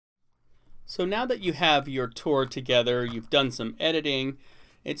So now that you have your tour together, you've done some editing,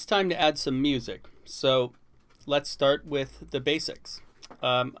 it's time to add some music. So let's start with the basics.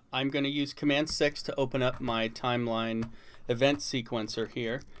 I'm going to use Command 6 to open up my timeline event sequencer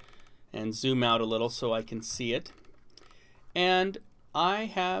here and zoom out a little so I can see it. And I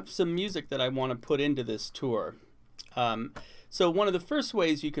have some music that I want to put into this tour. So one of the first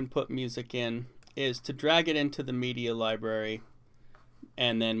ways you can put music in is to drag it into the media library,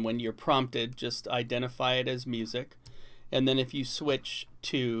 and then when you're prompted, just identify it as music. And then if you switch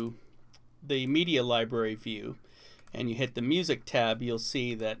to the media library view and you hit the music tab, you'll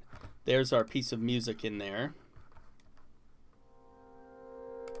see that there's our piece of music in there.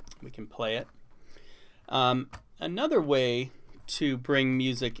 We can play it. Another way to bring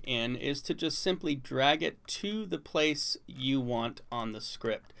music in is to just simply drag it to the place you want on the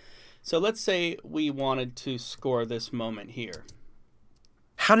script. So let's say we wanted to score this moment here.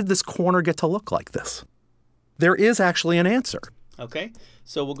 How did this corner get to look like this? There is actually an answer. Okay,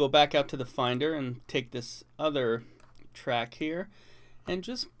 so we'll go back out to the Finder and take this other track here and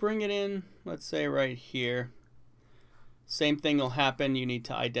just bring it in, let's say right here. Same thing will happen. You need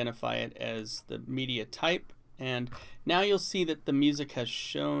to identify it as the media type, and now you'll see that the music has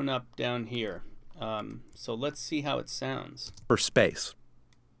shown up down here. So let's see how it sounds. For space.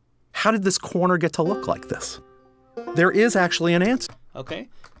 How did this corner get to look like this? There is actually an answer. Okay,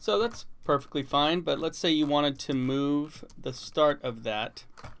 so that's perfectly fine, but let's say you wanted to move the start of that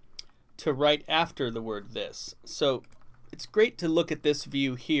to right after the word this. So it's great to look at this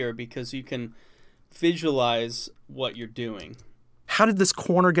view here because you can visualize what you're doing. How did this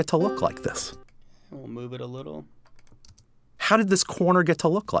corner get to look like this? We'll move it a little. How did this corner get to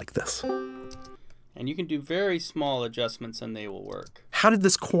look like this? And you can do very small adjustments and they will work. How did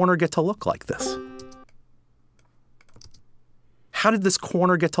this corner get to look like this? How did this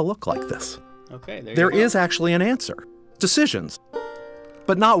corner get to look like this? Okay, there is actually an answer. Decisions.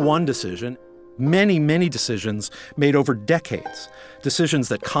 But not one decision. Many, many decisions made over decades. Decisions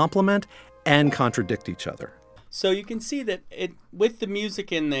that complement and contradict each other. So you can see that with the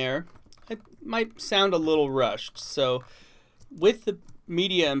music in there, it might sound a little rushed. So with the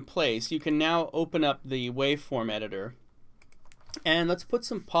media in place, you can now open up the waveform editor. And let's put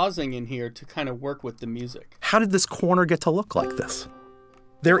some pausing in here to kind of work with the music. How did this corner get to look like this?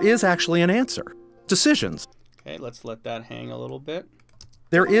 There is actually an answer. Decisions. Okay, let's let that hang a little bit.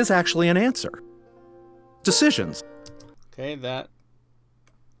 There is actually an answer. Decisions. Okay, that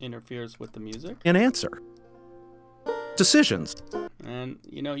interferes with the music. An answer. Decisions. And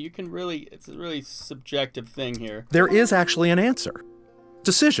you know, you can really, it's a really subjective thing here. There is actually an answer.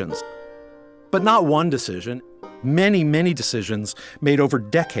 Decisions. But not one decision. Many, many decisions made over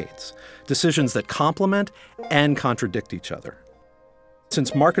decades. Decisions that complement and contradict each other.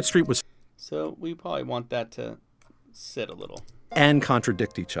 Since Market Street was... So we probably want that to sit a little. And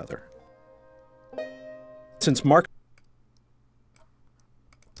contradict each other. Since Market...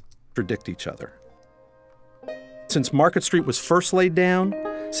 Contradict each other. Since Market Street was first laid down,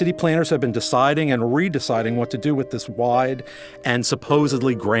 city planners have been deciding and redeciding what to do with this wide and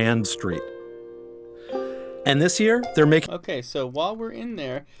supposedly grand street. And this year, they're making... Okay, so while we're in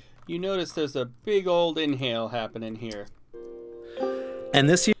there, you notice there's a big old inhale happening here. And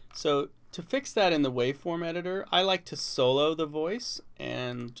this year... So to fix that in the waveform editor, I like to solo the voice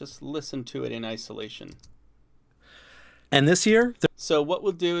and just listen to it in isolation. And this year... So what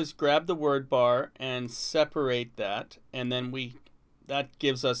we'll do is grab the word bar and separate that, and then that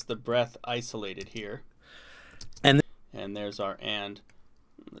gives us the breath isolated here. And there's our and.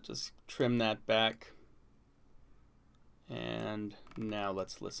 Let's just trim that back. And now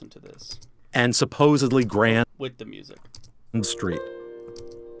let's listen to this. And supposedly grand... With the music. Street.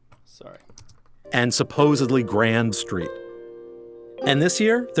 Sorry. And supposedly grand street. And this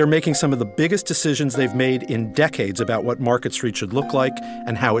year, they're making some of the biggest decisions they've made in decades about what Market Street should look like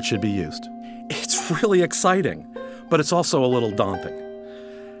and how it should be used. It's really exciting, but it's also a little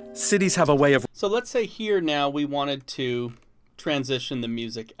daunting. Cities have a way of... So let's say here now we wanted to transition the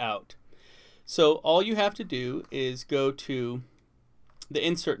music out. So all you have to do is go to the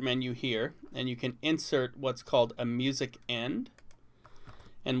insert menu here, and you can insert what's called a music end.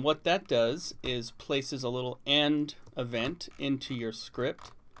 And what that does is places a little end event into your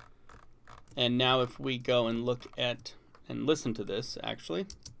script. And now if we go and look at and listen to this, actually.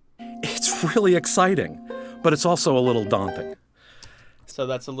 It's really exciting, but it's also a little daunting. So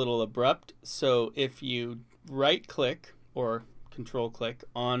that's a little abrupt. So if you right click or control click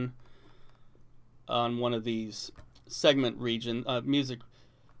on one of these segment region music.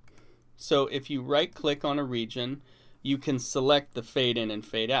 So if you right click on a region, you can select the fade in and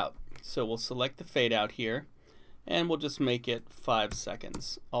fade out. So we'll select the fade out here, and we'll just make it 5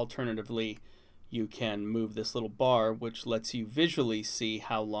 seconds. Alternatively, you can move this little bar, which lets you visually see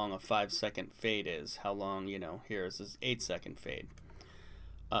how long a 5-second fade is. How long, you know, here is this 8-second fade.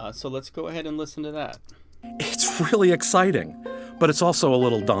 So let's go ahead and listen to that. It's really exciting, but it's also a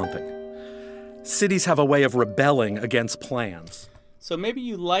little daunting. Cities have a way of rebelling against plans. So maybe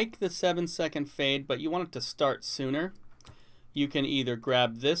you like the 7-second fade, but you want it to start sooner. You can either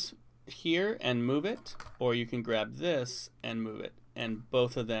grab this here and move it, or you can grab this and move it, and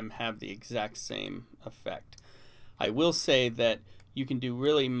both of them have the exact same effect. I will say that you can do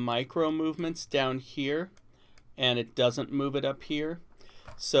really micro movements down here, and it doesn't move it up here.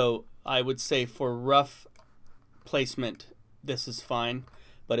 So I would say for rough placement, this is fine,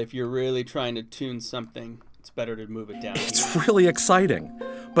 but if you're really trying to tune something, it's better to move it down. It's really exciting,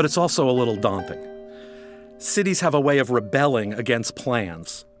 but it's also a little daunting. Cities have a way of rebelling against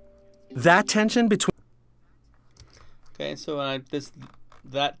plans. That tension between... Okay, so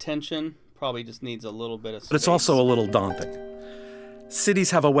that tension probably just needs a little bit of space. But it's also a little daunting.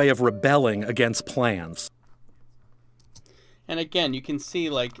 Cities have a way of rebelling against plans. And again, you can see,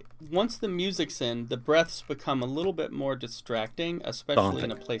 like, once the music's in, the breaths become a little bit more distracting, especially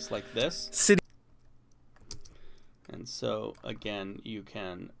in a place like this. And so, again, you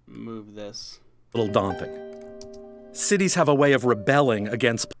can move this. A little daunting. Cities have a way of rebelling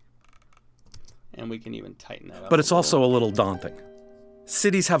against... And we can even tighten that up. But it's also a little daunting.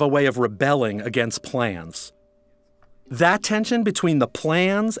 Cities have a way of rebelling against plans. That tension between the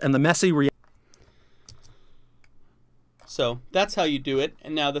plans and the messy reality. So that's how you do it.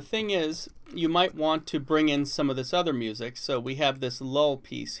 And now the thing is, you might want to bring in some of this other music. So we have this lull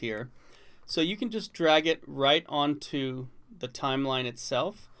piece here. So you can just drag it right onto the timeline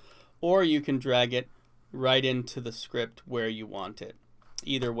itself, or you can drag it right into the script where you want it.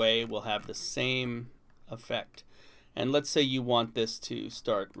 Either way will have the same effect. And let's say you want this to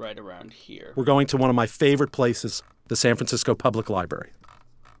start right around here. We're going to one of my favorite places, the San Francisco Public Library.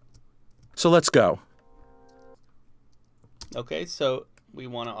 So let's go. Okay, so we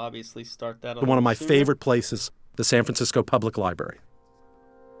want to obviously start that One of my sooner. favorite places, the San Francisco Public Library.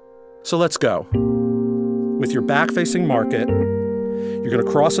 So let's go. With your back-facing market, you're going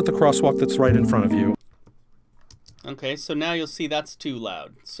to cross at the crosswalk that's right in front of you. Okay, so now you'll see that's too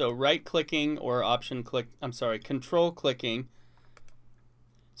loud. So right-clicking or control clicking.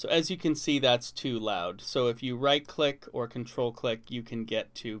 So as you can see, that's too loud. So if you right-click or control-click, you can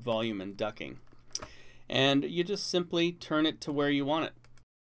get to volume and ducking. And you just simply turn it to where you want it.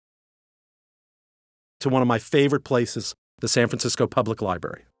 To one of my favorite places, the San Francisco Public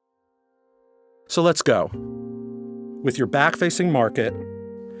Library. So let's go. With your back-facing market,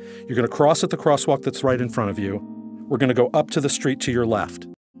 you're going to cross at the crosswalk that's right in front of you. We're going to go up to the street to your left.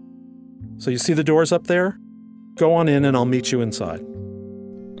 So you see the doors up there? Go on in and I'll meet you inside.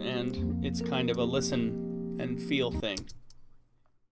 And it's kind of a listen and feel thing.